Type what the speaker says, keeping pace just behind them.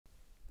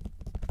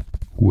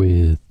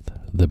With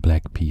the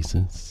black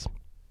pieces,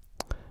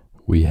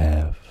 we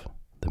have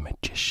the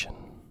magician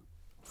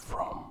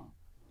from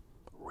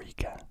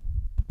Riga,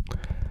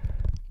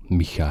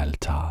 Mikhail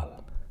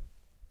Tal,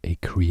 a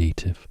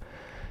creative,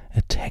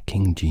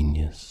 attacking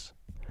genius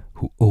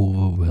who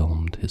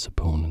overwhelmed his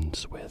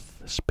opponents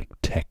with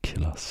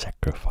spectacular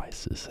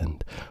sacrifices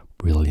and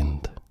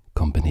brilliant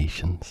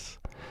combinations.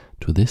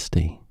 To this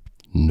day,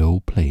 no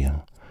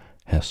player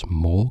has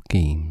more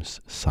games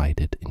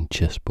cited in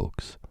chess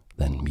books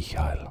than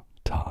Mikhail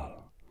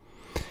Tal.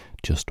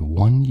 Just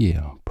 1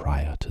 year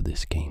prior to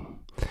this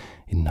game,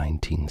 in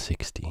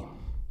 1960,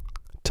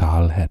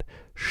 Tal had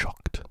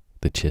shocked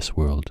the chess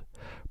world,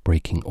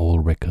 breaking all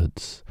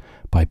records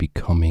by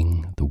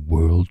becoming the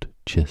world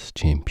chess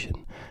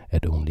champion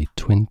at only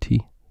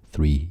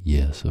 23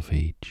 years of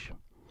age.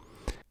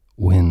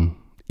 When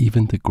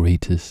even the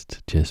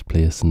greatest chess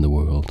players in the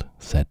world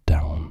sat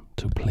down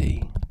to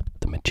play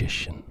the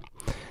magician,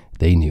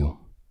 they knew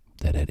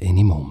that at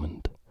any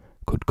moment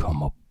could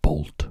come a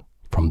bolt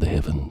from the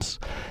heavens,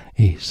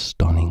 a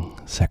stunning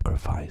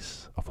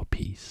sacrifice of a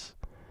piece,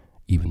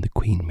 even the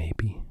queen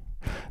maybe,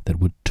 that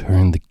would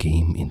turn the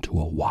game into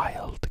a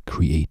wild,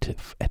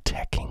 creative,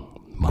 attacking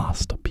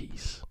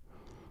masterpiece.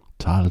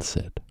 Tal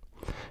said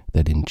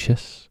that in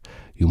chess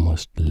you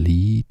must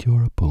lead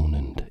your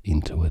opponent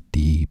into a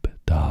deep,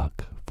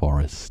 dark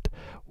forest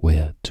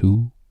where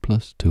 2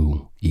 +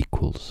 2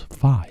 =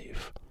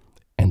 5,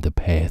 and the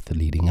path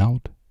leading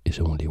out is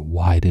only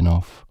wide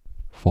enough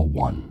for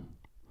one.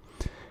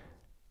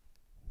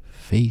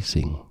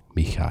 Facing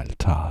Mikhail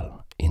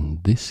Tal in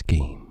this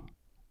game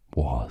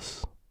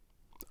was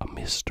a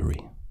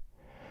mystery.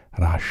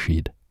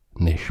 Rashid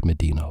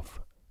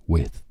Neshmedinov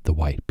with the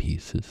white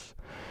pieces,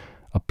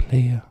 a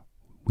player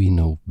we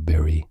know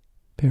very,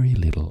 very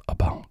little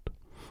about,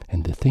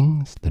 and the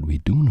things that we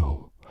do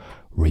know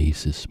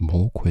raises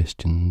more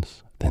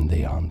questions than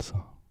they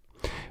answer.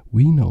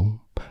 We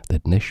know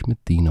that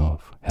Neshmedinov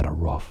had a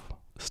rough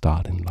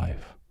start in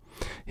life.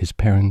 His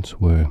parents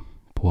were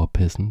poor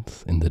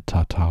peasants in the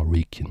Tatar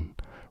region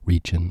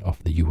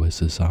of the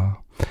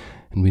USSR,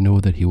 and we know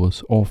that he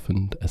was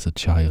orphaned as a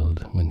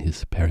child when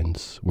his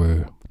parents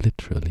were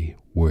literally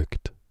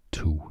worked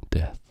to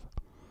death.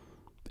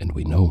 And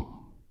we know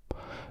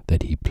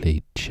that he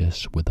played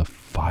chess with a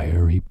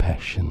fiery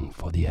passion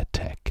for the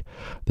attack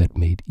that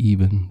made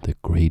even the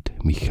great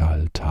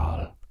Mikhail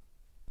Tal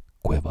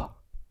quiver.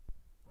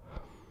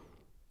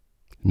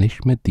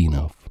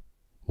 Neshmedinov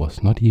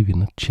was not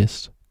even a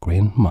chess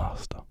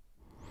grandmaster,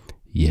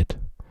 yet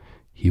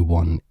he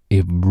won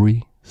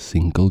every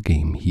single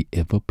game he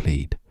ever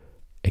played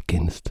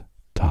against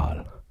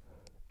Tal,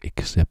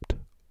 except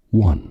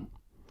one.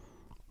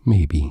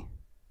 Maybe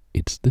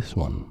it's this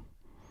one.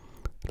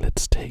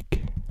 Let's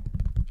take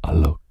a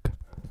look.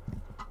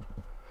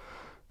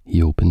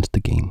 He opens the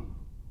game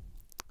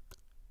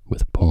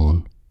with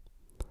pawn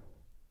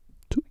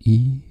to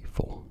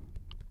e4,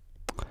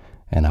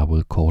 and I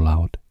will call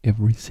out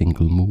every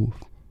single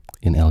move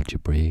in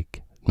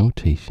algebraic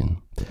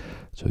notation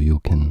so you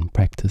can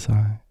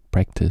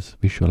practice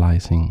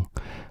visualizing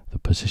the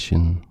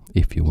position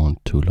if you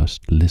want to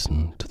just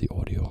listen to the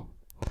audio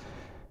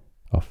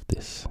of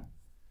this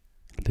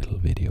little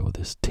video,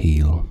 this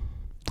tale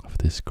of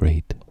this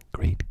great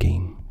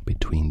game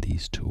between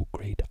these two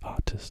great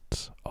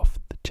artists of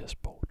the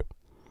chessboard.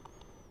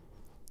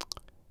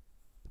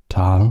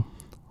 Tal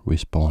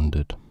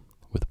responded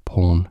with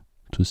pawn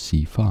to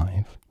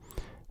c5,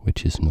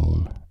 which is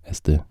known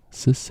as the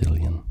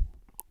Sicilian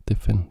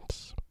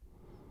defense.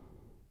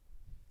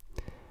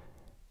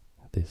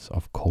 This,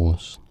 of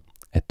course,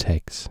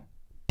 attacks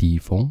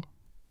d4,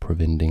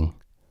 preventing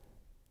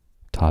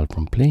Tal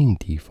from playing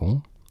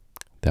d4.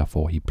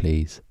 Therefore, he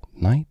plays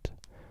knight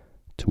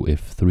to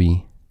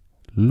f3,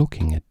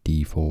 looking at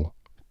d4,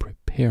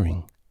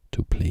 preparing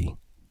to play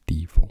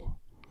d4.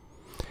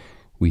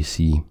 We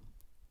see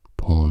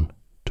pawn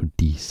to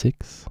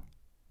d6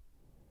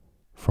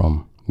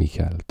 from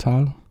Mikhail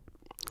Tal,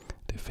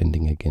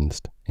 defending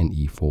against an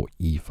e4,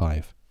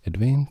 e5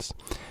 advance,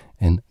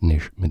 and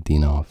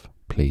Neshmedinov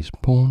plays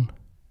pawn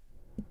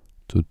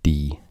to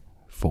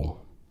d4.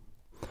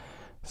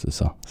 This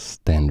is a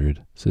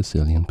standard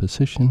Sicilian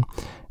position,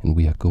 and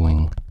we are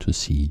going to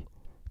see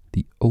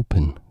the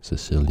open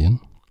Sicilian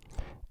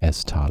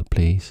as Tal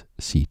plays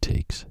c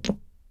takes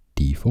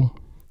d4,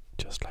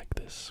 just like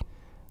this.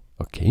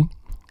 Okay,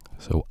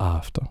 so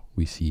after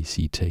we see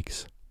c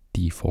takes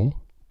d4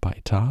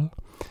 by Tal,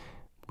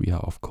 we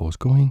are of course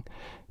going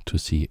to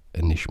see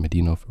a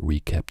Neshmedinov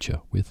recapture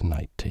with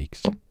knight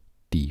takes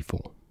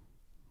d4.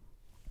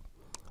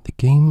 The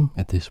game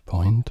at this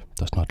point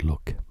does not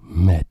look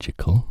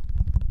magical,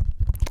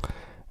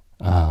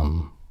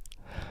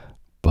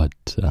 but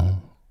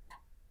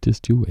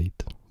just you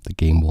wait. The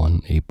game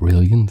won a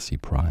brilliancy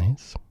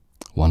prize.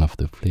 One of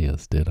the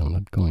players did, I'm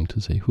not going to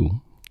say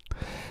who.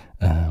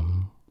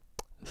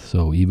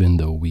 So even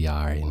though we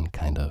are in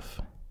kind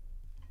of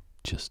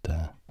just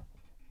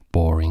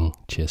boring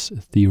chess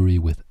theory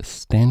with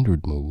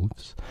standard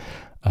moves,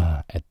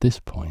 at this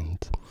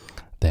point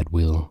that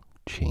will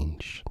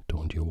change,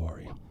 don't you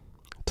worry.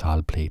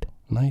 Tal played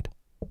knight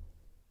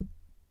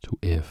to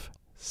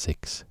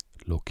f6,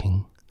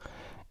 looking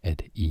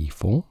at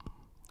e4.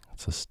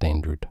 It's a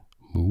standard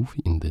move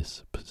in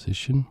this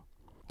position.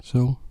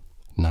 So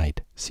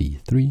knight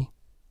c3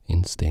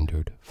 in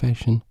standard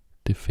fashion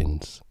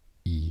defends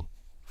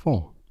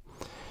e4.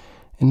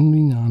 And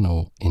we are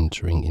now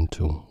entering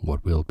into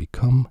what will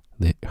become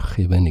the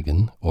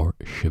Scheveningen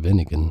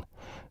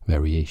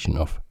variation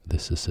of the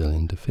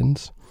Sicilian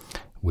defense,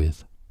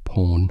 with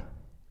pawn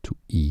to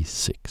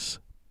e6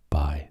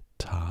 by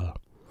Tal,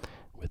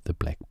 with the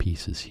black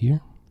pieces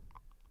here.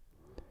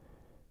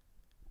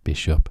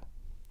 Bishop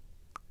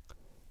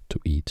to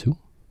e2,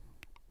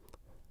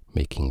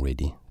 making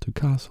ready to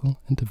castle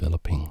and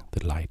developing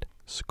the light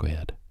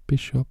squared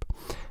bishop,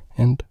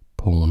 and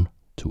pawn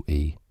to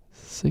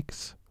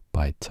a6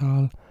 by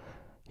Tal.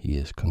 He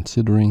is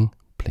considering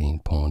playing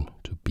pawn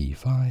to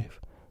b5,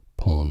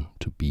 pawn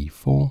to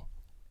b4,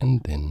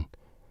 and then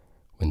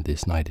when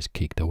this knight is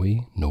kicked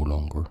away, no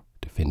longer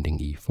defending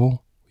e4,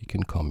 we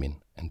can come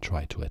in and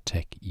try to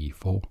attack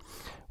e4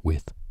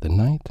 with the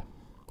knight.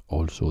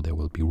 Also there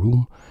will be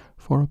room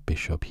for a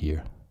bishop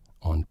here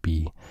on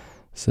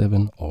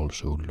b7,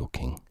 also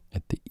looking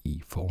at the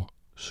e4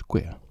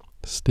 square.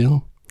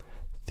 Still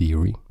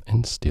theory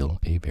and still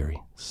a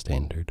very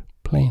standard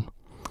plane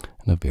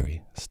and a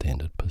very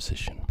standard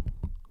position.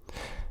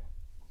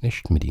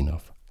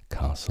 Nishmedinov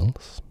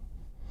castles.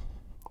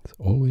 It's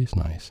always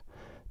nice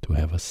to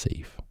have a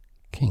safe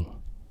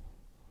king.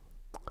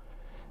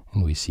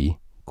 And we see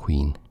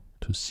queen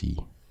to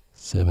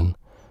c7,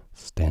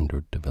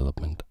 standard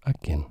development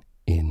again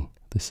in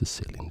the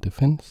Sicilian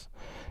defense,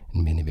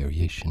 in many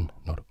variation,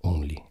 not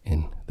only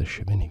in the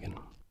Scheveningen.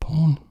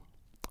 Pawn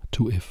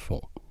to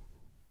f4.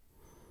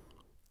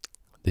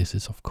 This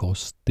is of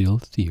course still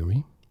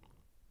theory.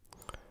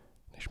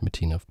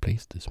 Nishmetinov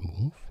plays this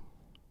move,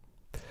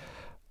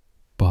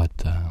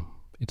 but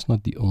it's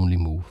not the only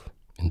move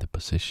in the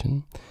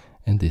position,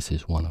 and this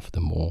is one of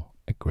the more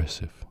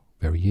aggressive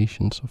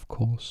variations, of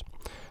course,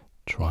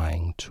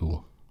 trying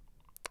to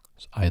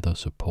either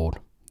support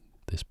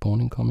this pawn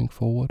in coming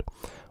forward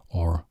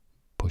or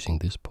pushing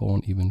this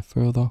pawn even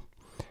further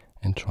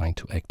and trying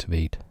to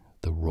activate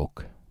the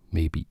rook,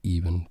 maybe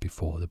even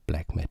before the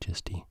Black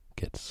Majesty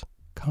gets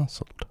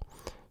castled.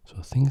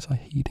 So things are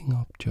heating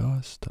up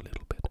just a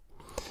little bit.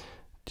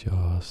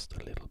 Just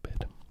a little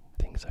bit.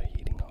 Things are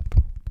heating up.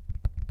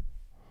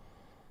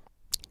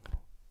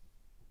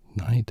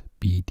 Knight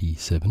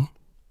bd7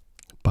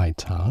 by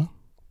Tal.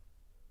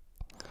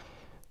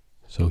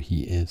 So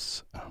he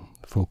is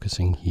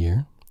focusing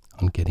here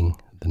on getting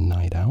the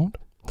knight out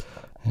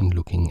and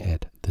looking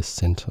at the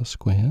center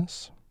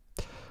squares,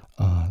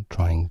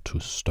 trying to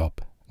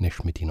stop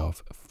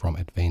Nishmetinov from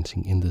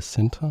advancing in the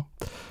center,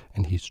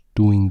 and he's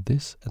doing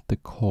this at the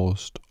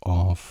cost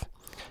of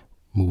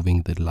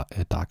moving the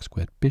dark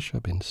squared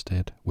bishop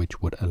instead,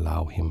 which would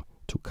allow him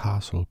to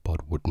castle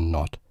but would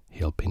not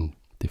help him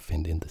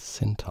defend in the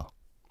center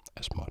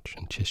as much.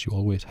 In chess you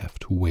always have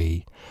to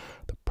weigh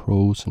the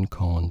pros and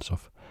cons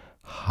of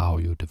how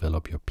you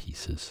develop your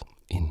pieces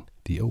in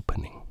the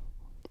opening.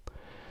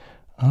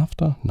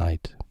 After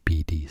knight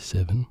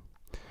bd7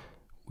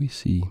 we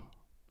see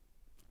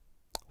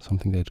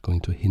something that's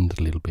going to hint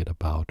a little bit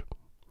about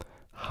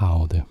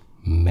how the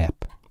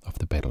map of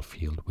the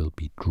battlefield will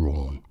be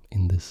drawn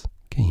in this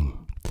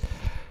game.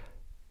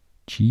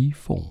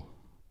 g4,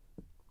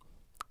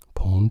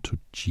 pawn to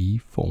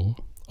g4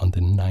 on the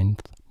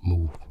 9th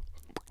move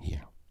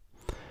here.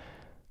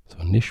 So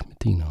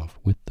Nishmetinov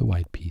with the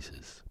white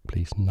pieces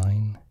plays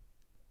 9,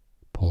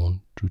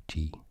 pawn to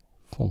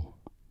g4.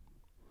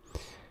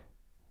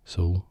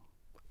 So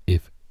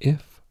if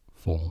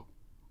f4,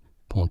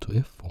 pawn to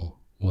f4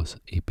 was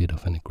a bit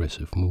of an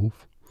aggressive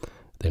move,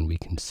 then we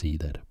can see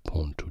that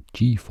pawn to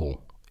g4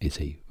 is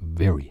a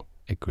very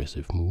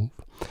aggressive move,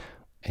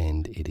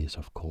 and it is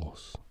of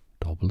course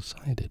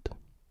double-sided.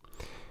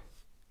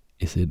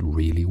 Is it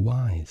really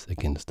wise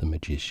against the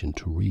magician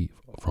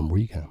from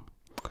Riga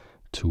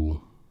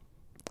to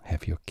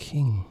have your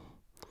king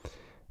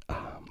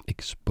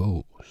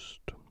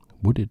exposed?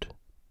 Would it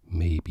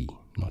maybe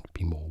not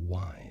be more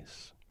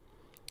wise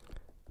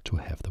to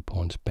have the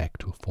pawns back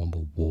to a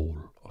former wall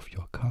of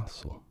your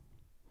castle?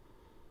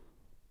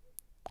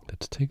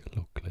 Let's take a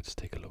look. Let's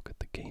take a look at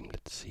the game.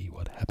 Let's see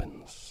what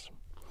happens.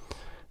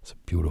 It's a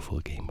beautiful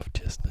game of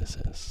chess, this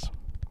is.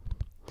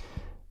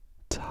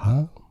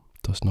 Tal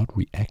does not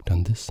react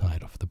on this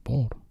side of the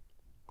board.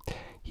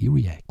 He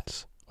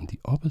reacts on the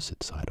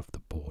opposite side of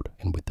the board,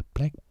 and with the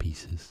black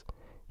pieces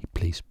he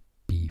plays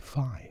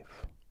b5.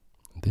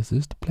 This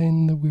is the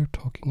plane that we were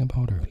talking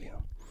about earlier.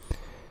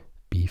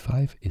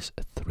 b5 is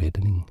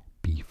threatening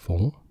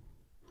b4.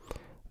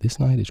 This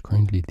knight is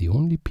currently the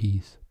only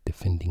piece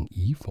defending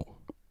e4.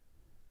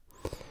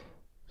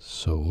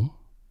 So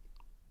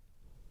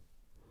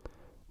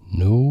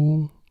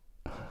no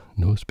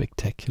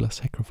spectacular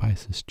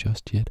sacrifices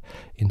just yet.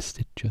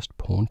 Instead, just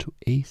pawn to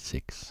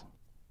a6.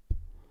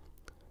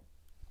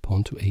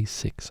 Pawn to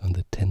a6 on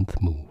the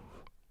 10th move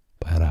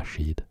by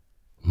Rashid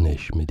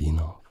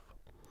Neshmedinov.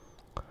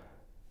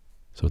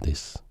 So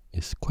this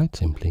is quite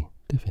simply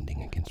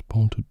defending against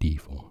pawn to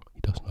d4.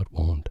 He does not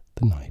want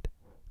the knight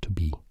to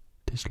be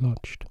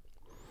dislodged.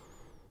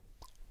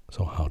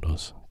 So how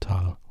does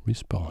Tal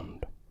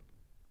respond?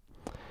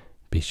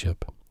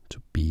 Bishop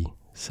to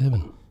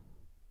b7.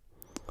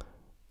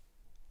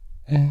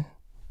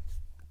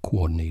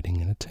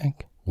 Coordinating an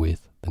attack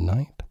with the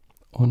knight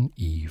on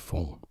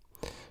e4.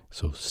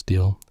 So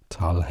still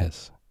Tal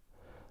has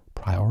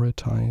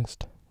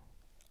prioritized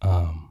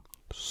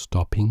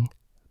stopping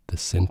the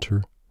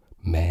center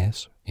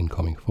mass in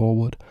coming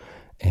forward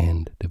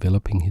and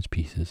developing his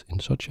pieces in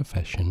such a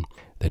fashion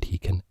that he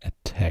can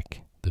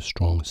attack the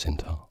strong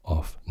center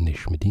of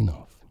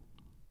Neshmedinov.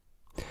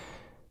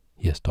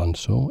 He has done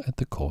so at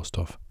the cost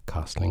of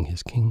castling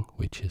his king,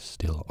 which is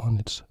still on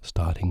its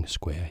starting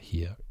square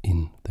here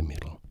in the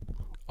middle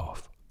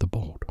of the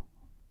board.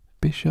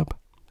 Bishop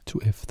to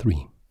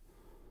f3.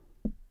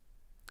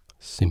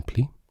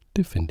 Simply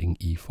defending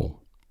e4.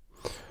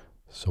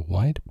 So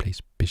white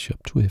plays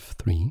bishop to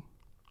f3,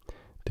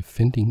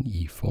 defending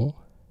e4,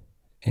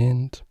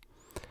 and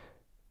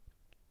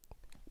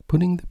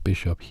putting the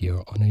bishop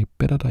here on a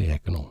better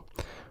diagonal.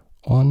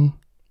 On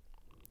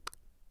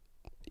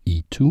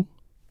e2,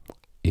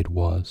 it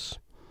was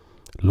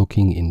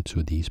looking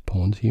into these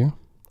pawns here,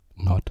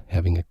 not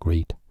having a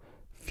great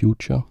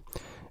future,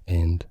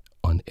 and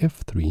on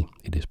f3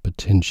 it is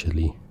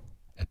potentially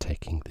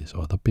attacking this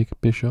other big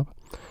bishop,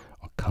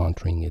 or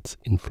countering its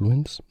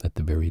influence at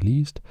the very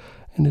least,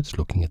 and it's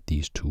looking at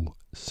these two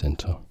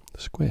center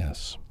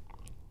squares.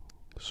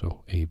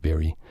 So a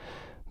very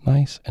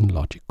nice and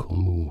logical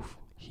move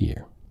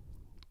here.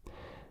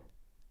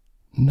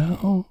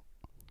 Now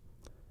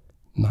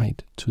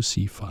knight to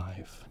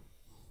c5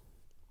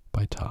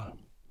 by Tal.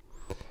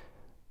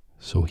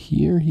 So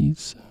here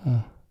he's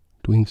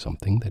doing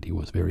something that he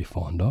was very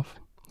fond of,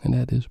 and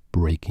that is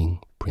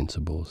breaking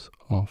principles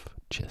of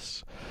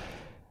chess.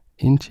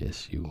 In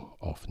chess you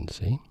often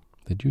say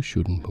that you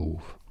shouldn't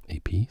move a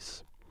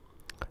piece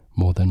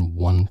more than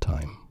one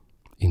time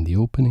in the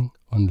opening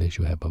unless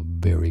you have a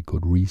very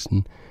good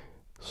reason.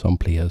 Some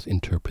players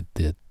interpret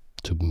that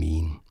to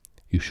mean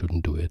you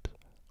shouldn't do it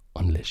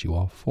unless you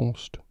are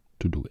forced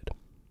to do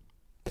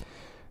it.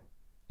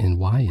 And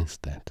why is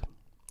that?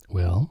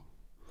 Well,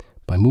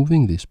 by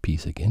moving this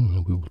piece again,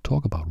 and we will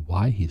talk about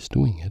why he's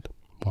doing it,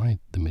 why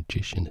the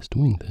magician is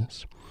doing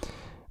this,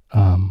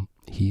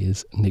 he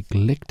is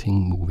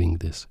neglecting moving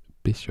this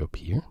bishop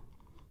here.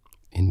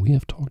 And we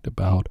have talked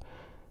about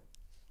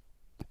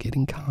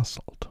getting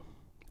castled,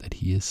 that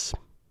he's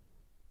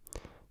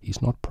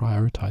not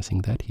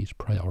prioritizing that, he's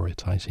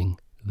prioritizing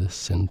the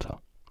center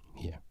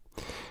here.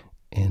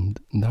 And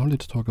now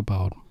let's talk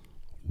about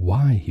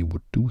why he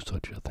would do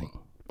such a thing.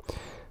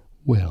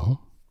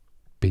 Well,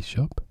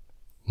 bishop,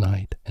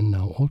 knight, and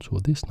now also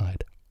this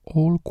knight,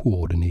 all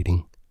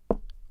coordinating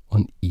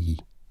on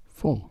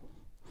e4.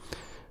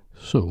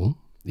 So,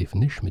 if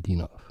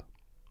Neshmedinov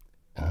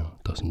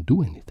doesn't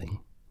do anything,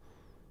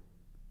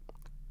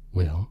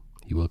 well,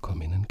 he will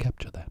come in and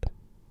capture that.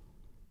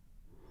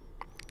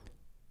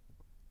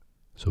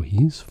 So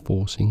he's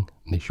forcing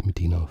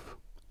Neshmedinov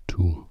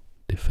to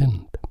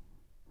defend.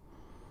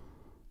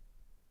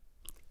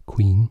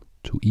 Queen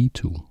to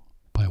e2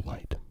 by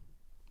white,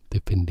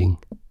 defending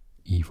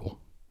e4.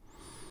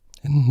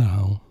 And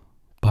now,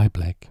 by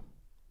black,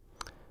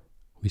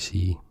 we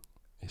see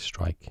a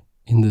strike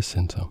in the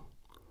center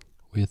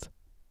with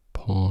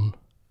pawn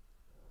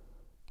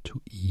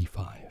to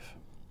e5.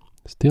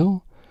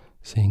 Still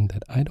saying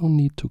that I don't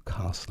need to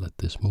castle at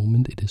this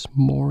moment. It is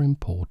more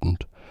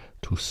important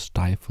to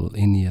stifle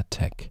any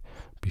attack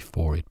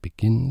before it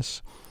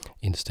begins,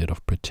 instead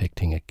of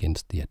protecting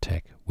against the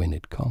attack when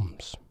it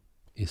comes.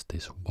 Is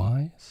this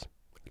wise?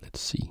 Let's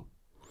see.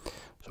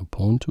 So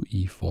pawn to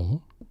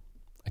e4,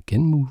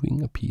 again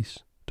moving a piece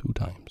 2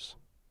 times.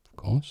 Of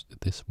course,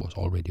 this was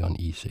already on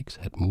e6,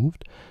 had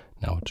moved.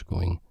 Now it's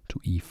going to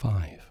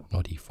e5,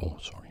 not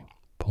e4, sorry.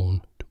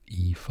 Pawn to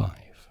e5.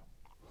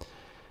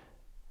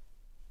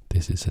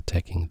 This is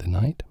attacking the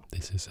knight,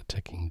 this is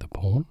attacking the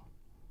pawn.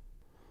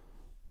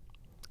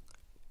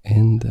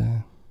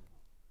 And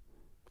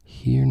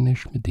here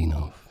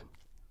Neshmedinov,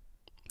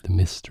 the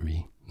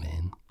mystery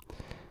man,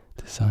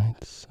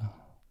 decides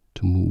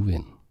to move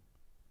in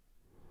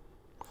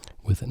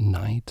with a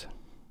knight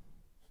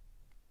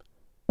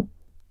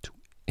to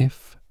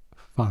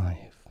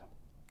f5.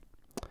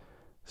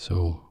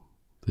 So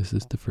this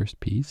is the first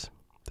piece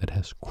that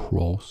has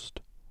crossed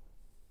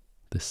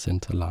the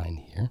center line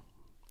here,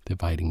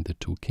 dividing the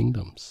 2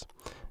 kingdoms,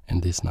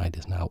 and this knight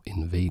is now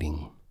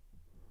invading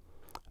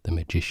the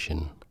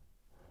magician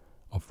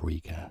of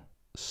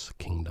Riga's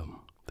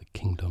kingdom, the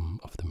kingdom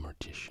of the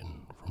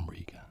magician from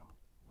Riga.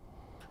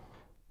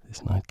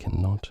 This knight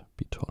cannot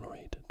be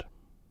tolerated.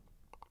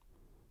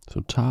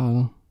 So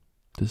Tal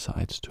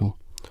decides to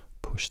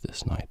push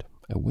this knight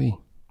away,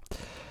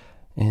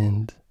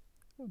 and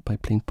by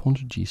playing pawn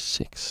to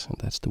g6, and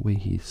that's the way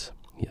he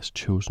has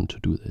chosen to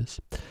do this,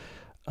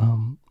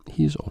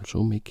 he is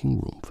also making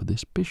room for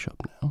this bishop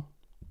now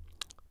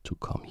to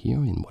come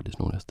here in what is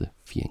known as the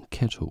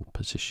fianchetto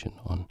position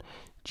on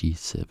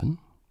g7,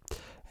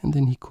 and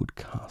then he could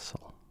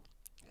castle.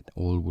 And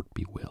all would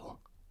be well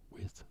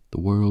with the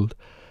world.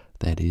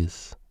 That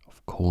is,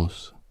 of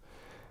course,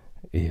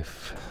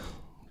 if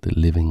the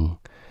living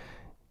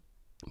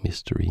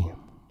mystery,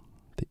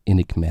 the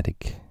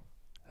enigmatic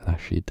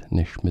Rashid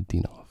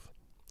Neshmedinov,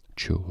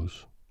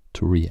 chose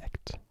to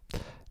react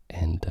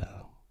and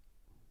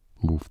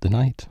move the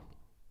knight,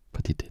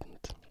 but he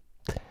didn't.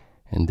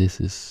 And this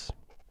is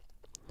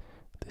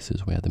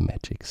where the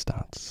magic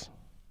starts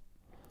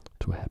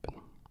to happen.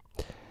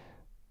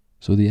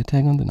 So the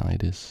attack on the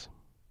knight is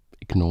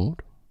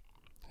ignored,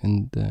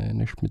 and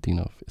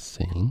Neshmedinov is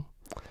saying,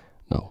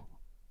 "No,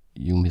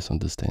 you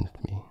misunderstand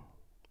me.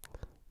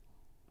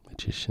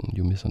 Magician,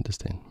 you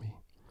misunderstand me.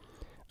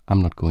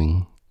 I'm not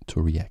going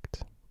to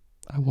react.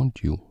 I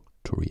want you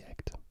to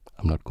react.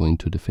 I'm not going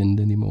to defend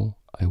anymore.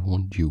 I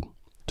want you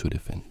to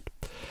defend."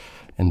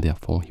 And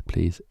therefore he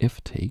plays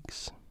f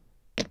takes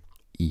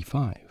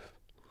e5,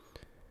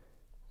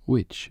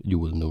 which you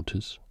will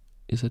notice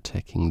is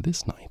attacking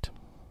this knight.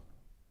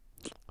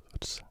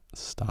 It's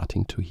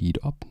starting to heat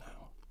up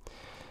now.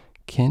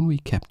 Can we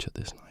capture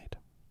this knight?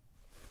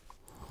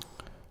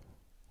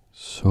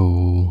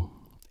 So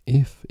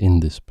if in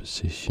this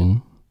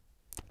position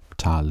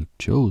Tal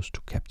chose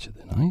to capture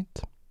the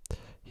knight,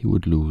 he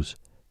would lose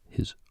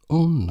his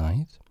own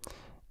knight,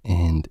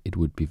 and it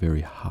would be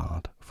very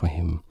hard for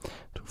him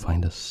to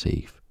find a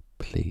safe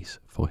place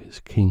for his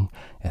king,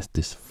 as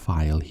this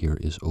file here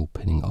is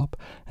opening up,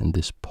 and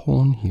this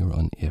pawn here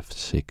on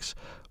f6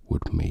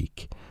 would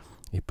make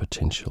a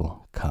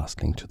potential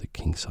castling to the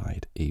king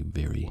side a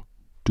very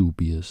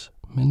dubious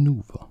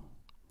maneuver.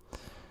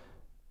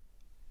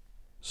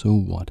 So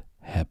what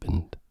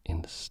happened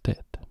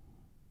instead?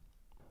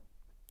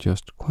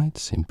 Just quite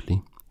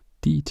simply,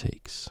 d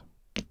takes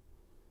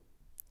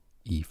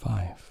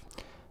e5.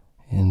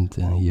 And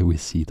here we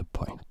see the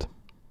point.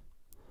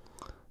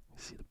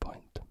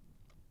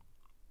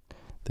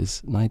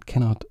 This knight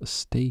cannot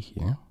stay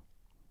here,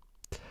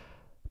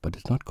 but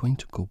it's not going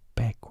to go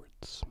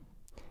backwards.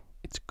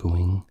 It's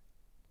going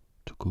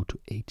to go to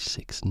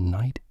h6,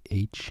 knight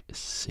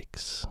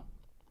h6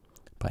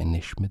 by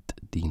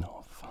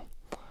Neshmedinov,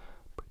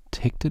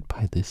 protected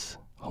by this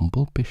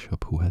humble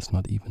bishop who has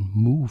not even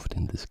moved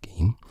in this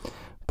game,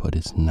 but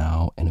is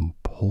now an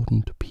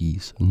important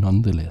piece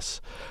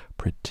nonetheless,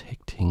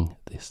 protecting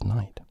this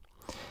knight.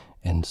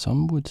 And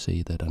some would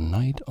say that a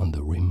knight on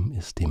the rim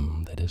is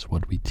dim. That is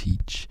what we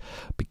teach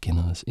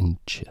beginners in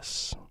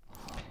chess.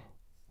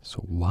 So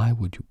why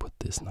would you put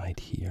this knight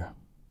here?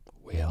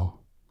 Well,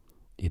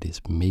 it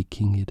is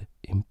making it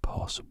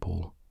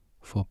impossible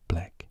for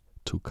black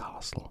to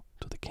castle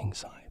to the king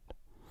side.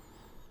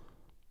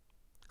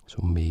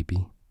 So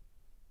maybe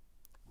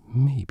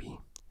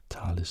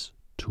Tal is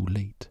too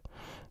late.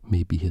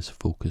 Maybe his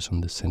focus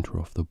on the center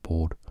of the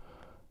board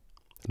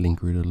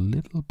lingered a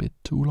little bit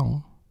too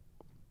long.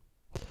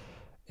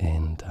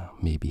 And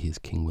maybe his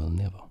king will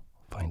never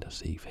find a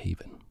safe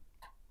haven.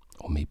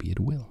 Or maybe it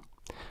will.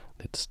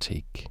 Let's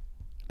take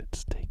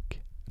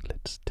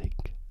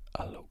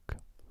a look.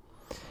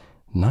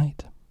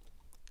 Knight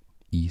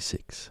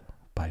e6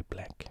 by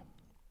black.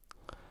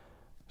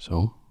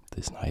 So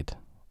this knight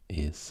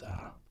is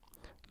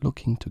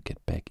looking to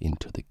get back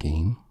into the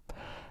game,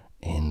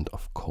 and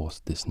of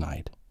course this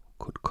knight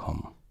could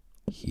come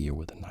here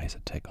with a nice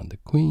attack on the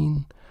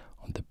queen,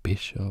 on the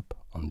bishop,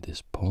 on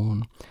this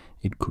pawn.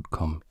 It could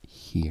come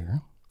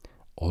here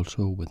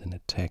also with an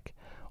attack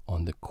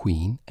on the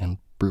queen and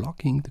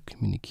blocking the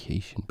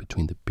communication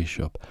between the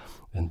bishop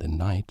and the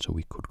knight, so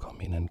we could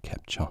come in and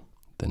capture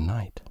the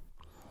knight.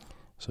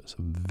 So it's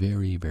a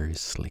very, very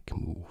slick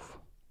move.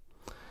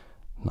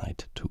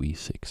 Knight to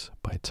e6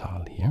 by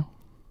Tal here.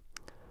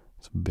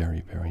 It's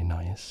very, very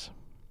nice.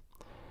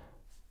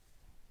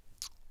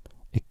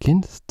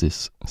 Against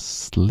this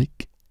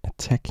slick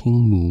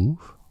attacking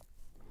move,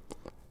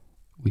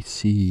 we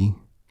see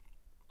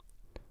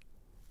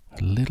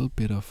a little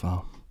bit of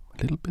a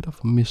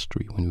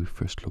mystery when we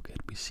first look at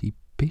it. We see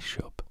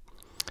bishop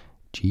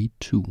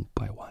g2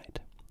 by white.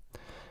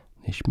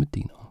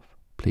 Neshmedinov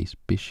plays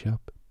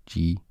bishop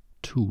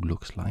g2,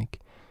 looks like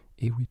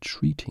a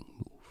retreating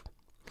move.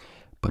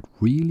 But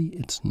really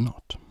it's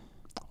not.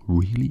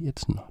 Really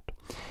it's not.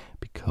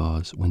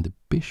 Because when the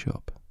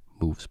bishop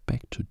moves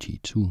back to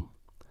g2,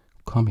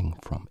 coming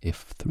from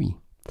f3,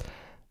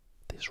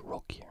 this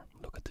rook here,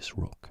 look at this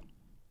rook,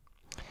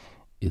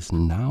 is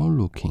now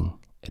looking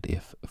at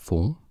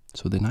f4,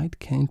 so the knight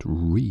can't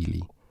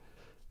really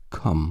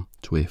come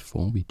to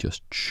f4. We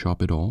just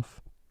chop it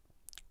off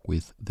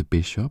with the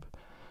bishop,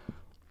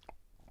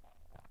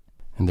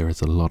 and there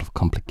is a lot of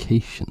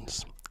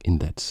complications in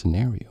that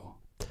scenario.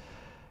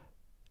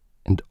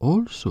 And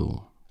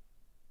also,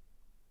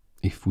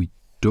 if we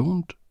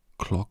don't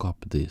clock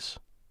up this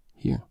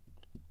here,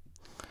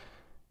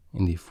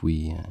 and if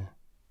we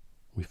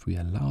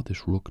allow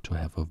this rook to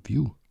have a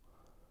view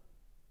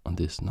on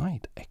this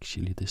knight,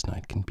 actually this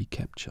knight can be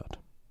captured.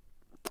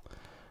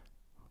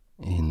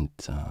 And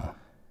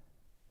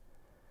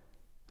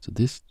So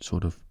this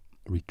sort of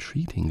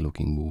retreating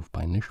looking move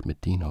by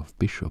Nishmedinov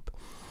bishop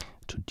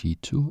to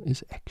g2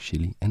 is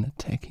actually an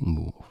attacking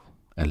move,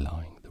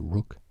 allowing the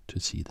rook to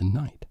see the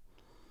knight.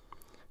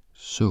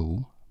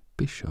 So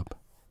bishop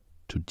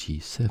to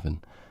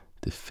g7,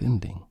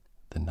 defending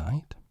the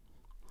knight.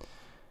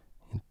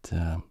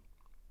 And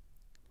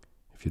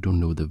if you don't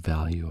know the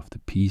value of the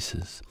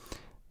pieces,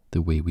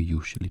 the way we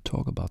usually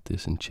talk about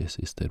this in chess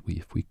is that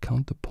if we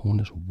count the pawn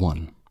as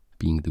 1,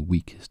 being the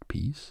weakest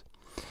piece,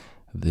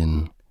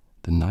 then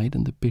the knight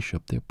and the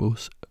bishop, they're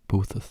both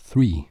a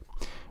 3,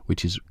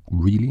 which is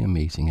really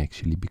amazing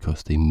actually,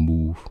 because they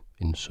move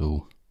in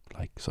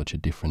such a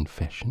different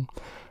fashion,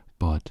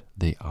 but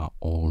they are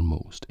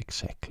almost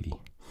exactly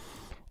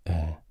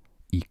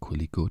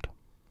equally good,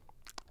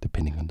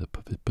 depending on the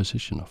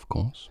position, of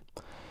course.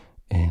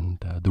 And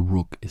the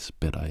rook is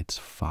better, it's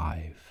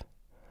 5.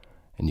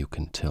 And you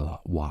can tell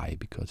why,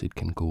 because it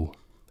can go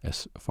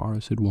as far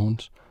as it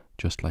wants,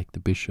 just like the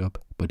bishop,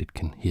 but it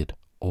can hit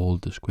all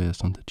the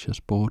squares on the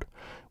chessboard,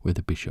 where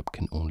the bishop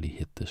can only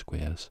hit the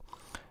squares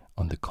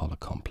on the color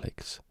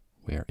complex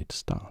where it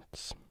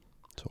starts.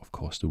 So of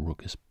course the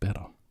rook is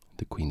better.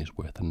 The queen is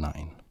worth a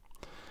 9.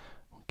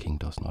 King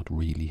does not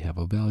really have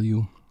a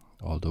value,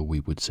 although we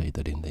would say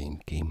that in the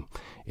end game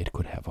it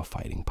could have a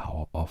fighting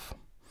power of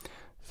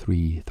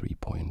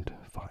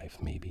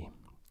 3.5 maybe.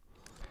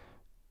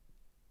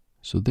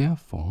 So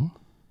therefore,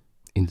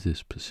 in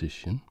this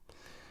position,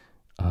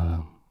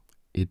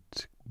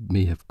 it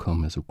may have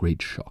come as a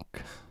great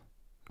shock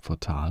for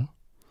Tal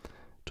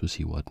to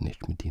see what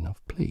Nishmedinov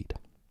played.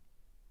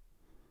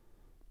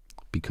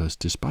 Because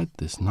despite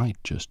this knight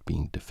just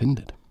being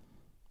defended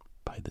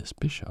by this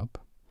bishop,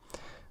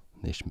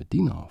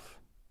 Nishmedinov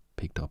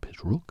picked up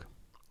his rook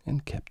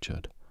and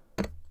captured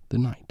the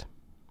knight.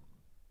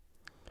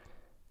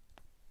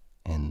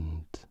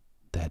 And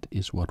that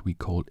is what we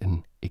call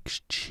an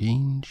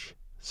exchange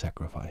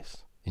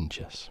sacrifice in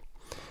chess.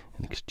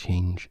 An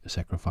exchange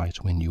sacrifice,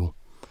 when you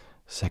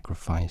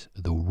sacrifice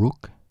the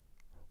rook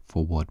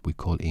for what we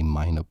call a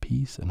minor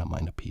piece, and a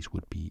minor piece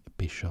would be a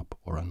bishop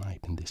or a knight.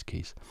 In this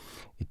case,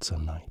 it's a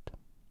knight.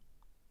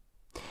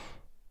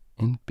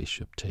 And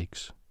bishop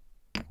takes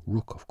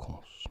rook, of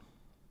course.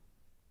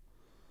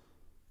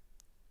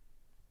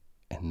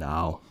 And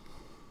now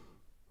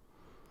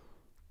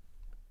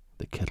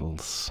the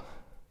kettles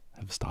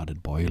have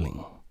started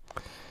boiling.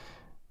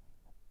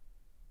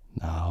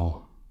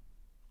 Now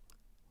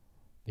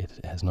it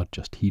has not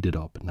just heated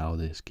up, now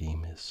this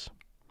game is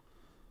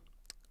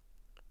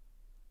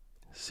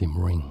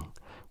simmering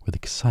with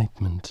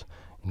excitement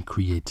and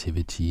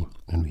creativity,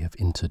 and we have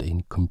entered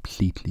a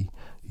completely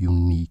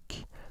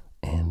unique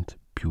and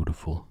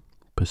beautiful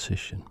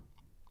position.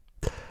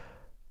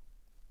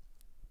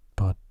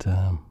 But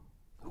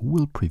who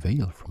will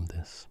prevail from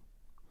this?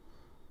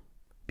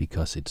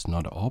 Because it's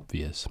not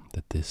obvious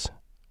that this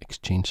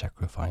exchange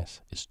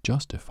sacrifice is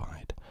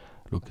justified.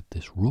 Look at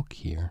this rook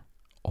here,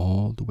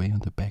 all the way on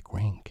the back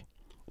rank,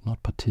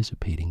 not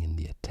participating in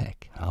the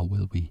attack. How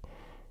will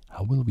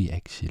we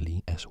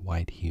actually, as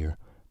white here,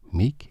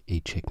 make a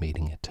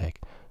checkmating attack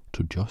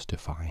to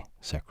justify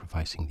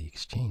sacrificing the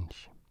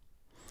exchange?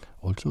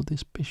 Also,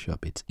 this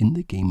bishop, it's in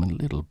the game a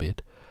little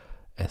bit,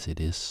 as it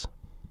is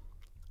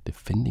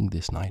defending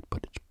this knight,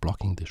 but it's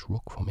blocking this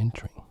rook from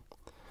entering.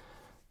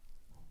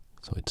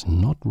 So it's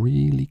not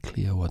really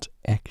clear what's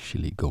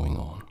actually going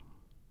on.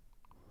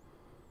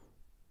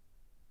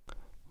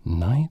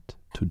 Knight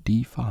to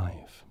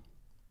d5.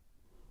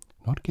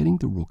 Not getting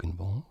the rook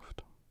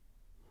involved.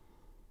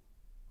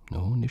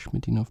 No,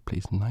 Nishmedinov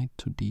plays knight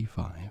to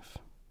d5.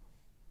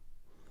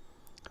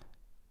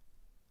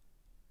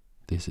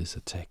 This is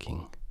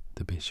attacking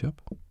the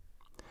bishop,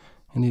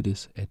 and it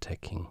is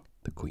attacking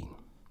the queen.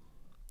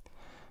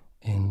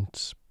 And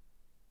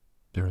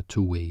there are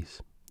two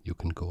ways you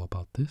can go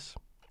about this.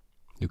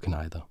 You can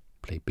either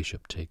play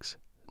bishop takes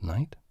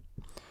knight,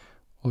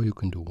 or you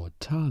can do what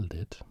Tal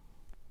did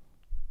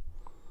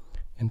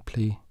and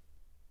play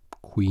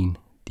queen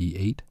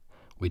d8,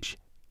 which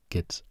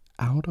gets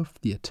out of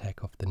the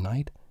attack of the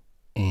knight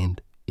and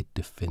it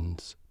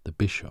defends the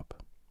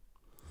bishop.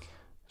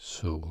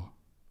 So,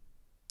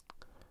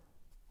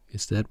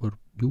 is that what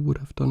you would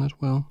have done as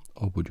well?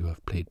 Or would you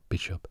have played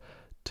bishop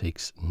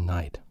takes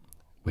knight,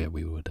 where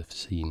we would have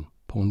seen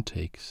pawn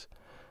takes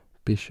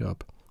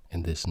bishop,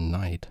 and this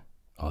knight,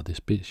 or this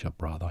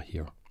bishop rather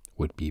here,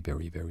 would be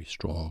very, very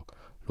strong,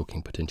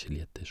 looking potentially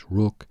at this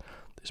rook.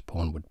 This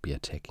pawn would be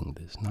attacking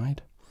this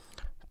knight,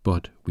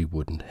 but we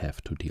wouldn't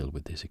have to deal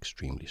with this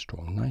extremely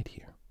strong knight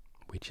here.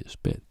 Which is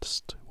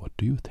best? What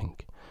do you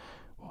think?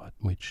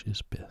 Which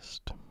is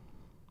best?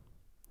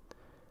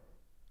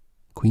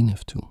 Queen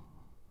f2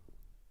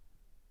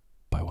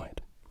 by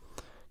white.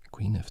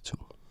 Queen f2.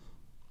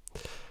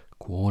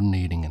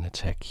 Coordinating an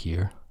attack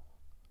here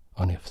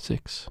on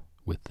f6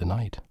 with the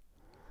knight.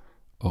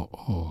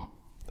 Oh,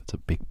 that's a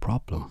big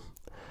problem.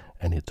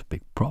 And it's a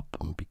big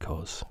problem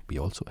because we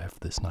also have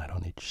this knight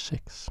on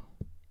h6.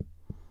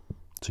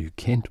 So you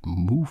can't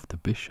move the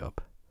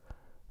bishop,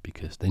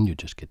 because then you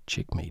just get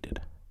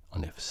checkmated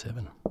on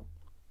f7.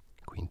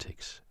 queen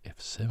takes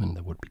f7,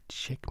 that would be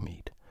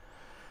checkmate.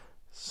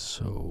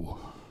 So,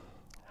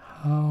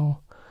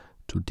 how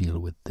to deal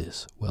with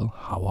this? Well,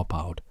 how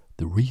about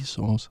the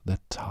resource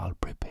that Tal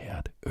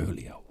prepared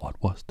earlier? What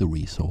was the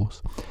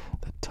resource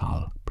that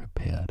Tal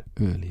prepared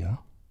earlier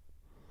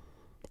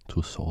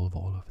to solve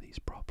all of these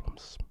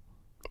problems?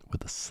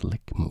 With a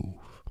slick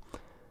move,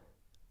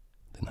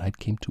 the knight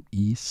came to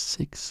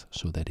e6,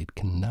 so that it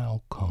can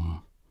now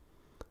come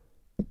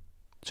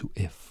to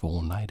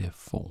f4, knight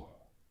f4,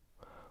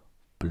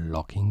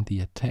 blocking the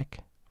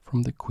attack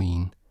from the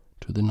queen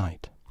to the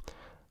knight,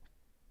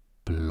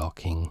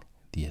 blocking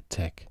the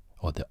attack,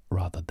 or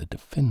rather the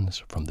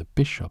defense from the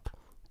bishop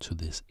to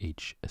this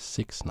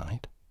h6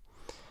 knight,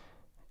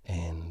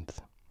 and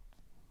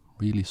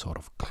really sort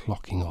of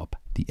clocking up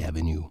the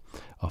avenue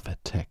of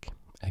attack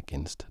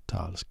against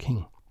Tal's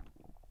king.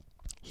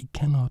 He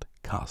cannot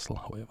castle,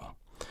 however,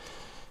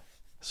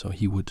 so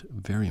he would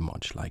very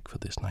much like for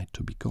this knight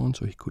to be gone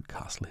so he could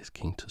castle his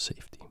king to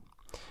safety.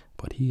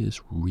 But he is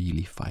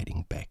really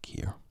fighting back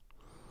here,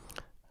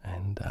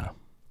 and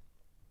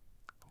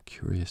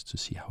curious to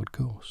see how it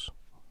goes.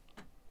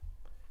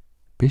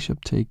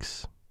 Bishop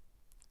takes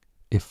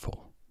f4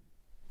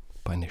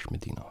 by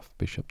Nishmedinov.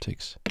 Bishop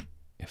takes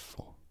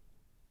f4.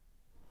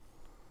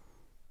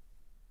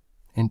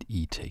 And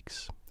e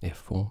takes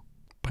f4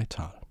 by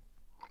Tal.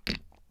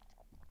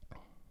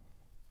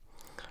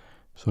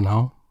 So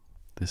now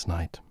this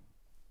knight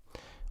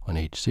on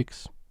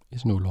h6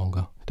 is no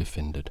longer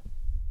defended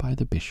by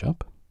the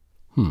bishop.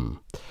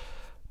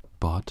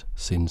 But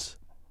since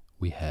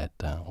we had,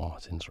 or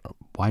since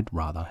white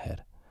rather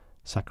had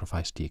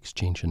sacrificed the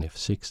exchange on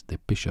f6, the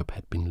bishop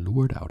had been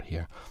lured out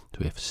here to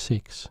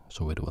f6,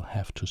 so it will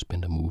have to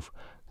spend a move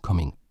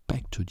coming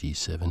back to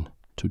g7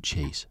 to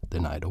chase the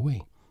knight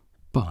away.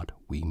 But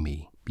we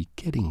may be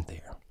getting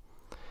there.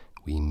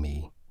 We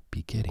may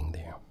be getting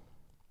there.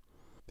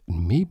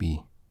 And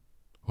maybe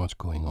what's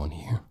going on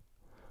here,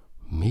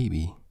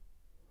 maybe,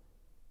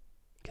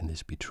 can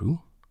this be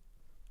true?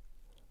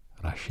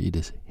 Rashid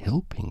is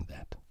helping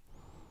that,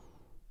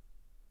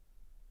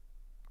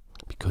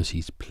 because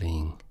he's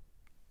playing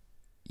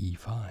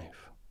e5,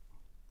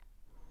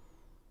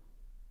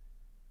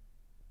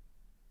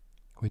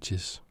 which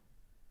is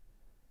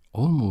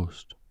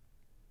almost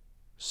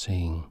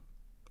saying,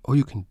 oh,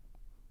 you can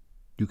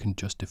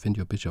just defend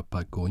your bishop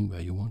by going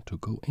where you want to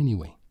go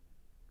anyway.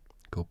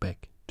 Go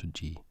back to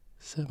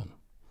g7.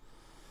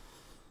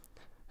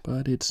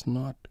 But it's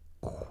not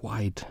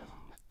quite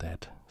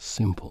that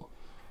simple.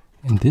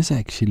 And this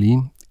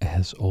actually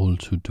has all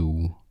to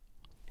do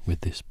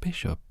with this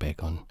bishop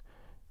back on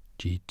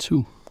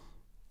g2.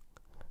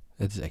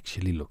 That's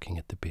actually looking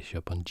at the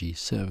bishop on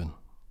g7.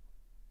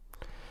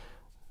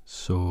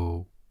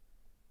 So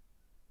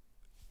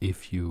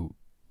if you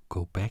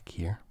go back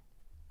here,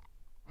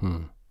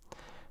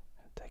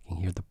 attacking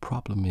here, the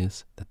problem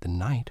is that the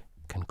knight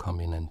can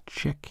come in and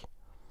check.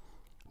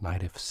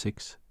 Knight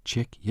f6,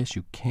 check. Yes,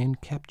 you can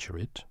capture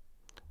it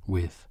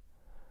with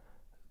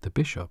the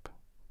bishop,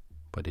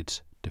 but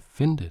it's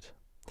defended.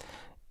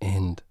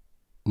 And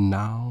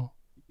now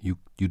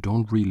you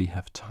don't really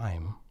have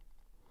time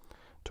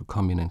to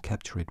come in and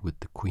capture it with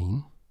the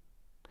queen,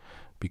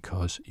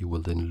 because you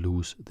will then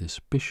lose this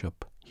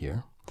bishop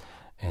here.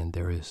 And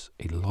there is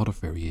a lot of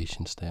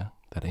variations there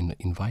that I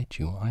invite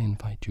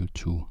you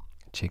to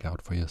check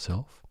out for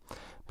yourself,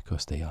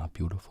 because they are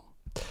beautiful.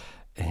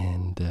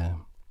 And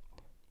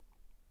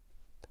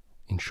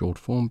in short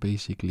form,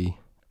 basically,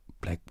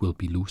 black will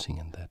be losing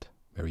in that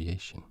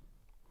variation.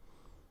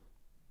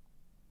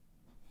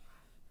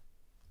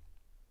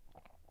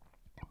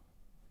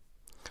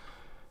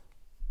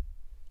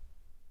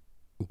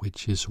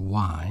 Which is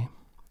why,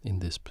 in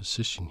this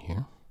position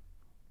here,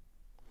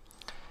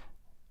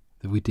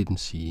 that we didn't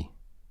see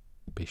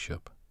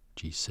bishop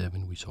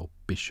g7, we saw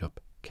bishop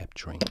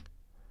capturing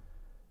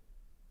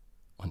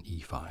on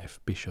e5.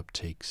 Bishop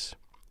takes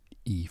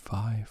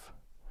e5,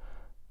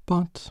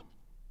 but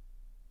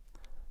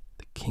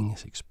the king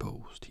is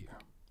exposed here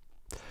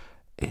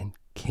and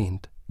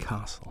can't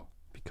castle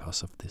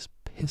because of this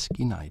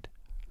pesky knight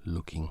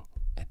looking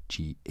at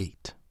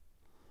g8.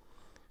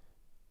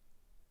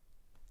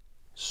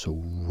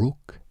 So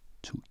rook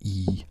to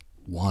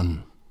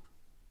e1.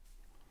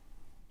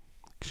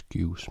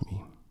 Excuse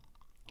me.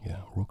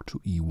 Yeah, rook to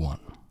e1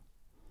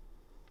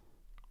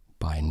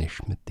 by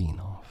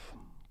Nishmedinov,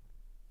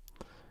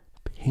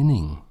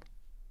 pinning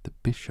the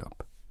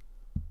bishop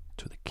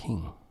to the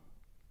king.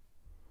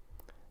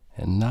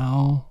 And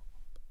now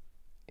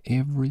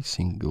every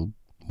single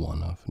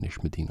one of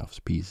Nishmedinov's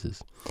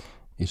pieces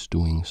is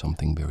doing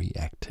something very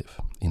active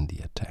in the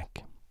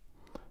attack.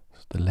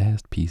 It's the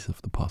last piece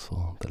of the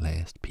puzzle, the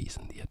last piece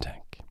in the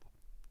attack.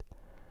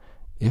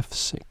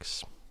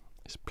 f6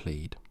 is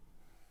played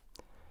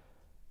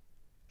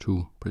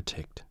to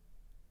protect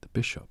the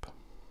bishop.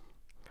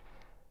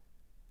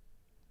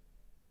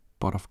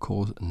 But of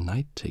course,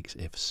 knight takes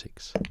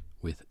f6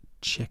 with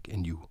check,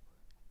 and you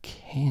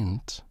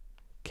can't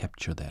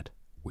capture that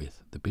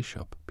with the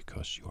bishop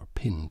because you are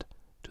pinned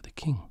to the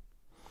king.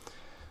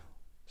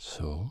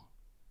 So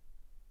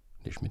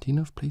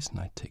Nishmetinov plays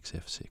knight takes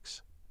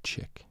f6,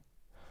 check.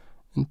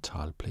 And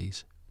Tal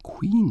plays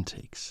queen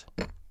takes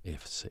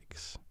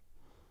f6.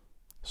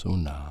 So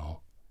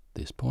now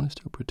this pawn is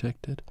still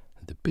protected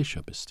and the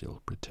bishop is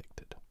still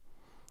protected.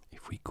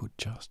 If we could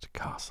just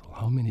castle,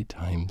 how many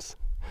times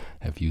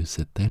have you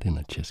said that in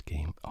a chess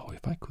game? Oh,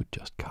 if I could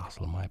just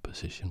castle, my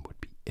position would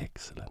be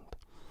excellent.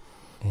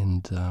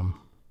 And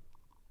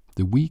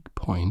the weak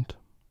point,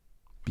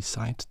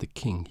 besides the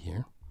king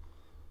here,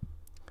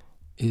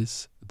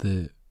 is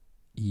the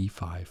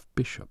e5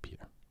 bishop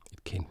here.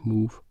 It can't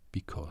move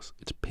because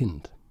it's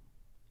pinned.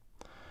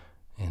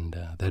 And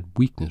that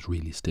weakness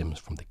really stems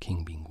from the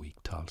king being weak,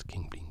 Tal's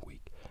king being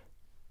weak.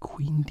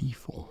 Queen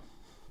d4.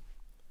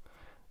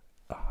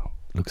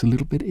 Looks a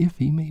little bit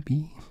iffy,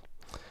 maybe.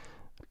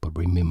 But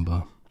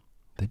remember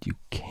that you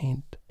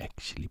can't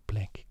actually,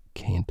 black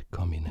can't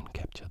come in and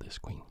capture this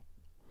queen.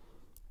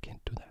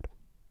 Can't do that.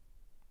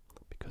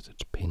 Because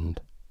it's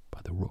pinned by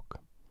the rook.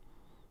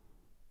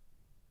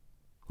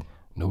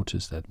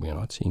 Notice that we are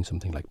not seeing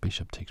something like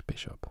bishop takes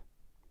bishop.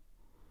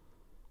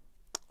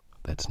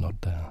 That's not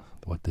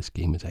what this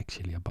game is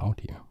actually about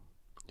here.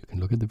 You can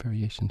look at the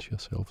variations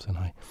yourselves, and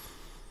I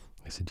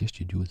suggest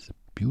you do. It's a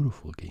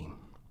beautiful game.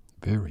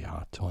 Very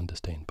hard to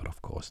understand, but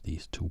of course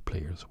these two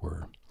players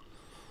were,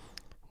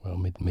 well,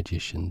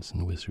 magicians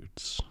and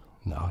wizards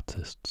and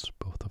artists,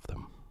 both of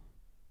them.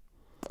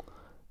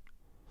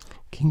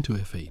 King to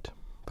f8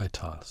 by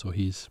Tal. So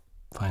he's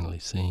finally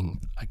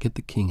saying, I get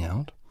the king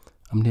out.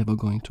 I'm never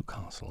going to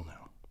castle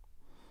now.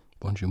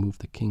 Once you move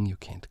the king, you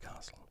can't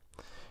castle.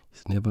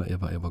 He's never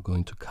ever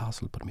going to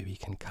castle, but maybe he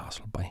can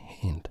castle by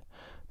hand.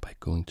 By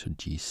going to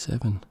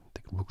g7,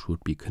 the rooks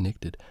would be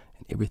connected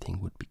and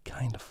everything would be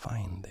kind of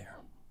fine there.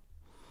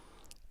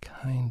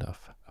 Kind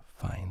of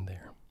fine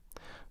there.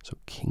 So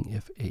king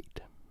f8.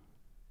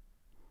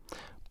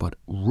 But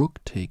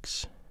rook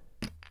takes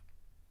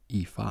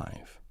e5,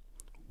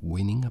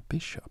 winning a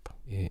bishop.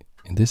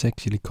 And this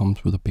actually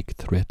comes with a big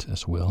threat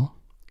as well.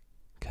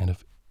 Kind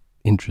of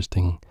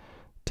interesting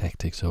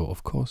tactic. So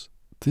of course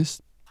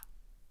this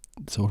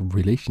sort of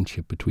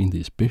relationship between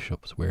these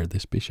bishops, where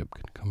this bishop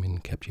can come in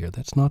and capture here,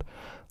 that's not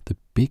the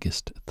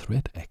biggest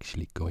threat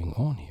actually going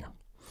on here.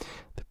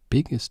 The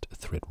biggest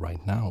threat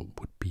right now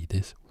would be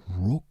this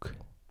rook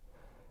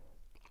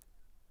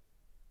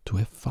to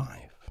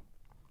f5,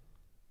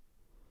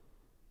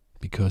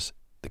 because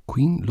the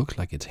queen looks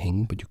like it's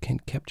hanging, but you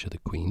can't capture the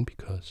queen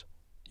because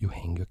you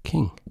hang your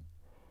king.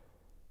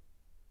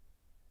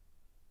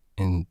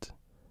 And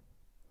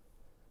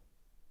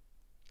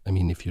I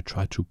mean, if you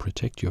try to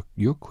protect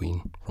your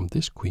queen from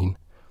this queen,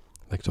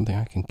 like something,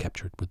 I can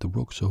capture it with the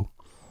rook. So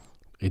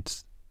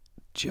it's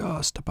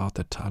just about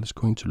that Tal is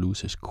going to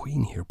lose his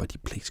queen here, but he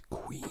plays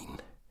queen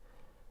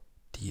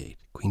d8,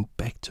 queen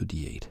back to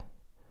d8.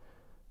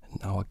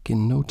 And now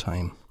again, no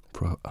time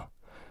for a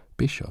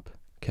bishop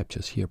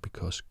captures here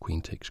because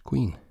queen takes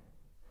queen.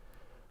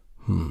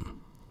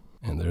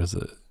 And there's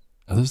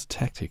a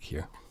tactic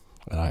here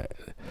that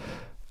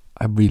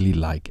I really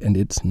like, and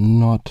it's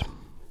not.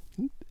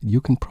 You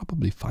can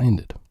probably find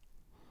it.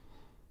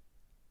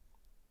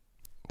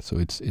 So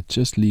it's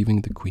just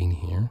leaving the queen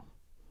here.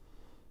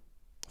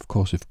 Of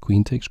course, if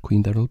queen takes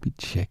queen, that'll be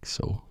check,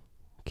 so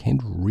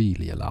can't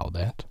really allow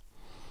that.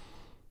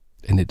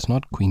 And it's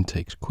not queen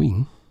takes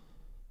queen,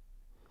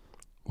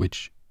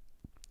 which,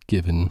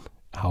 given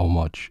how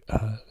much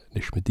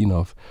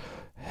Nishmetinov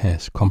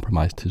has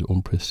compromised his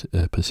own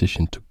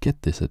position to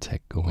get this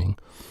attack going,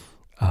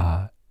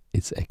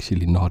 it's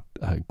actually not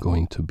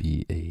going to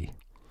be a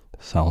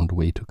sound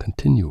way to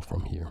continue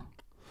from here.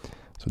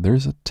 So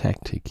there's a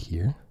tactic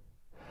here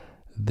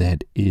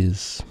that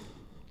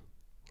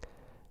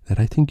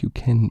I think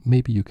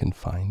maybe you can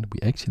find. We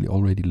actually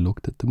already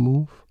looked at the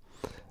move,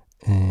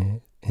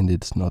 and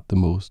it's not the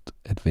most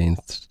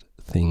advanced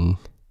thing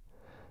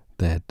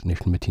that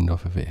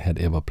Nishmetinov had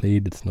ever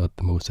played. It's not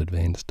the most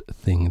advanced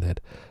thing that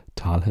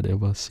Tal had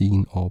ever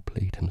seen or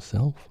played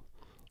himself,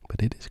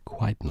 but it is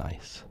quite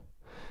nice.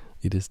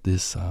 It is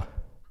this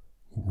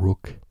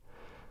rook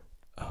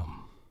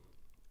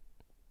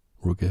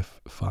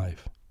f5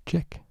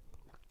 check.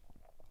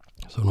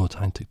 So no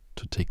time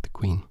to take the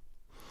queen.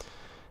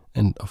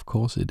 And of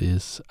course it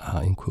is,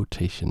 in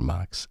quotation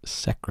marks,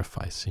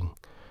 sacrificing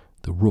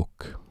the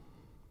rook.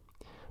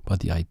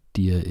 But the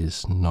idea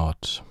is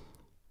not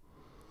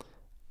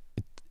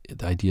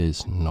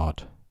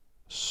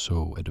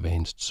so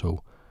advanced.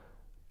 So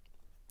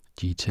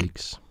g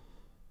takes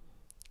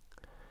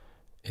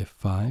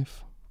f5,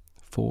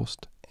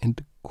 forced,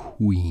 and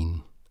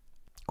queen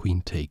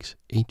takes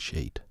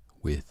h8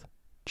 with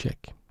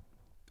check.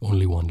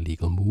 Only one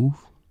legal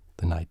move,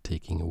 the knight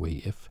taking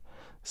away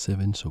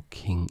f7, so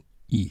king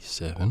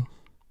e7.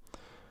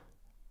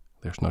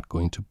 There's not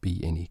going to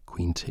be any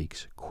queen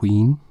takes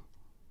queen,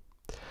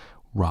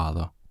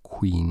 rather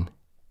queen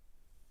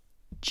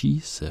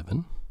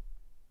g7.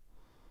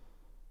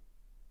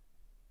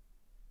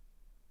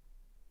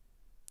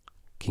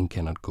 King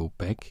cannot go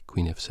back,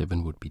 queen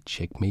f7 would be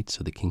checkmate,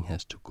 so the king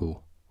has to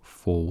go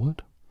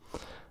forward.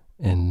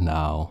 And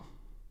now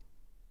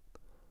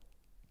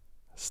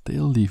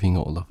Still leaving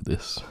all of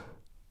this.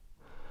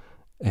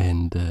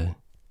 And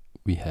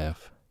we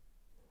have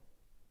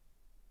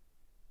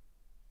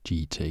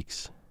G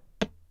takes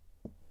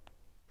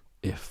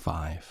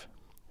F5.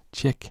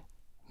 Check,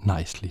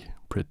 nicely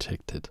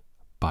protected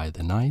by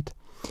the knight.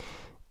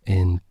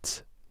 And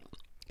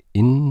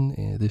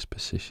in this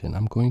position,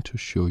 I'm going to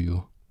show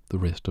you the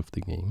rest of the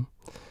game.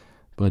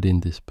 But in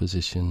this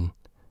position,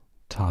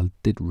 Tal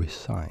did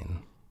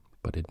resign,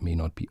 but it may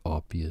not be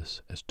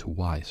obvious as to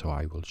why. So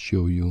I will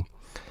show you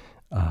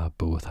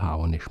both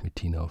how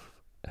Nishmitinov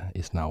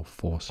is now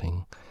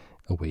forcing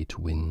a way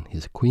to win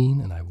his queen,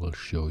 and I will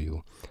show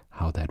you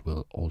how that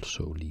will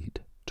also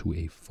lead to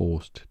a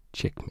forced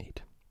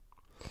checkmate.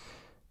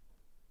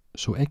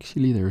 So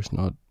actually there is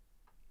not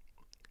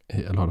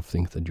a lot of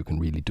things that you can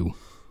really do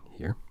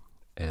here.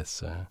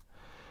 As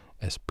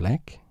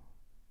black,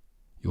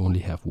 you only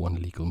have one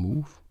legal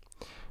move,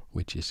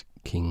 which is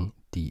king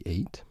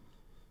d8.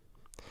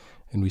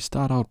 And we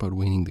start out by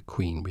winning the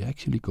queen. We're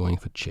actually going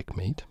for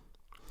checkmate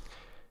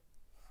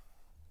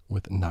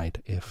with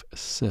knight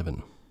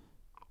f7.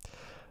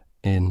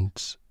 And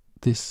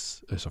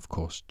this is of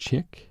course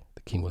check.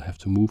 The king will have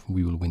to move and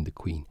we will win the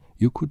queen.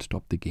 You could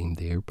stop the game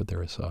there, but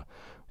there is a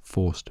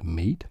forced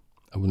mate.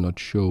 I will not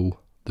show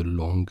the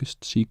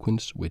longest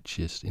sequence, which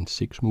is in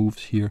 6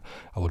 moves here.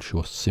 I will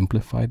show a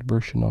simplified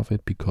version of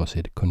it because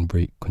it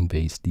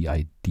conveys the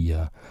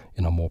idea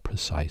in a more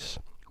precise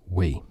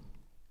way.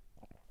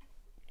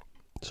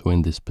 So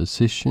in this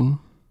position,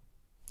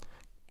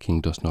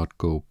 king does not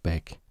go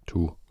back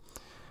to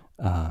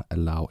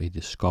allow a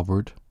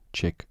discovered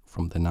check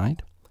from the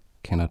knight,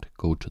 cannot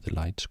go to the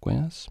light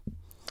squares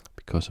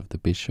because of the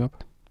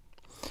bishop,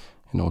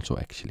 and also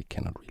actually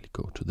cannot really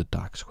go to the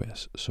dark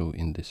squares. So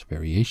in this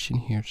variation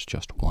here, it's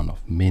just one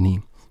of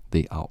many.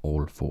 They are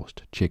all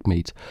forced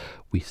checkmates.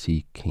 We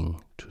see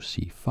king to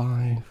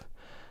c5,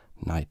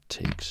 knight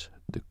takes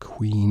the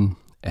queen.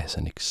 As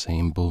an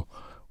example,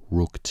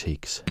 rook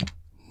takes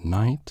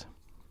knight,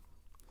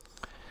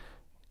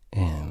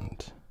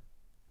 and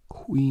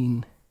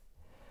queen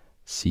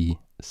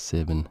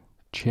c7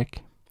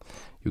 check.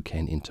 You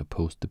can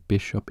interpose the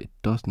bishop. It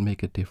doesn't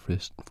make a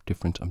difference.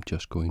 I'm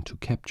just going to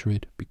capture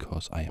it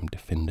because I am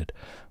defended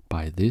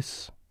by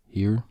this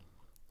here.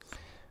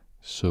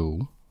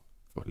 So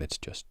let's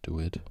just do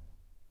it.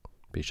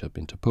 Bishop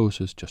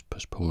interposes, just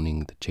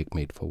postponing the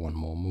checkmate for one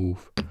more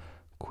move.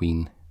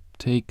 Queen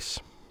takes.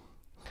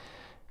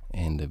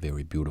 And a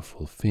very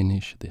beautiful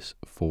finish. This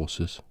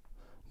forces,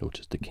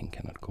 notice the king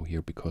cannot go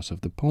here because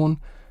of the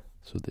pawn.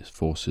 So this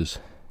forces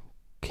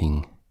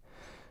king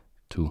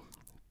to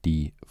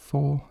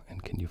d4,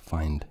 and can you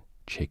find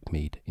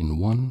checkmate in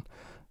 1?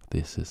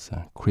 This is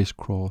a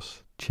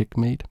crisscross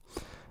checkmate,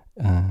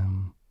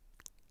 and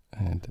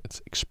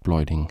it's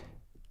exploiting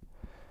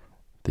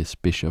this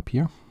bishop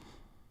here.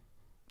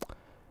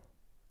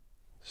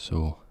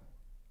 So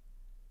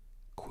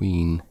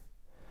queen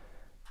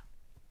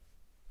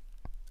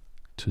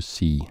to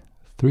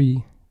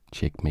c3,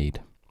 checkmate,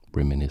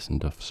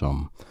 reminiscent of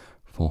some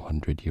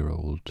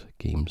 400-year-old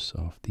games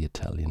of the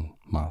Italian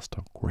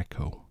master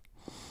Greco.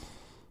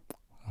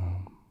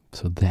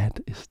 So that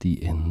is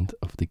the end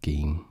of the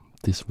game.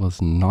 This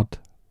was not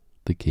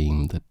the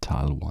game that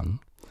Tal won.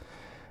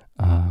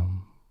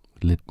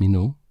 Let me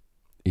know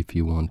if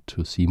you want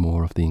to see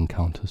more of the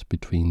encounters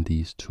between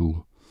these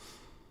two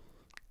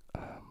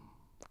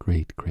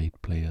great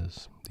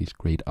players, these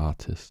great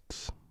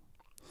artists.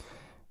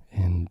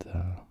 And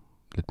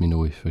let me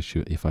know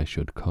if I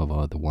should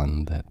cover the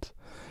one that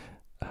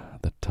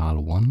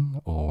Tal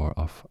won, or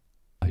if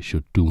I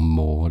should do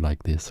more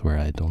like this where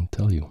I don't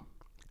tell you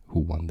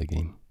who won the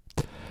game.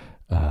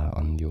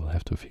 And you'll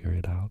have to figure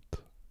it out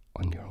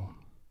on your own.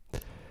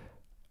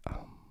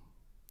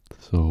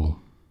 So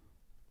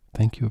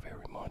thank you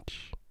very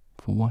much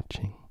for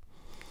watching.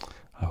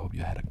 I hope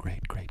you had a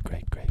great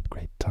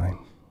time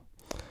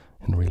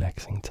and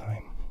relaxing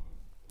time.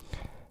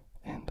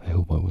 And I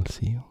hope I will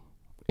see you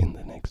in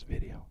the next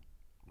video.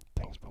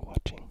 Thanks for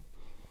watching.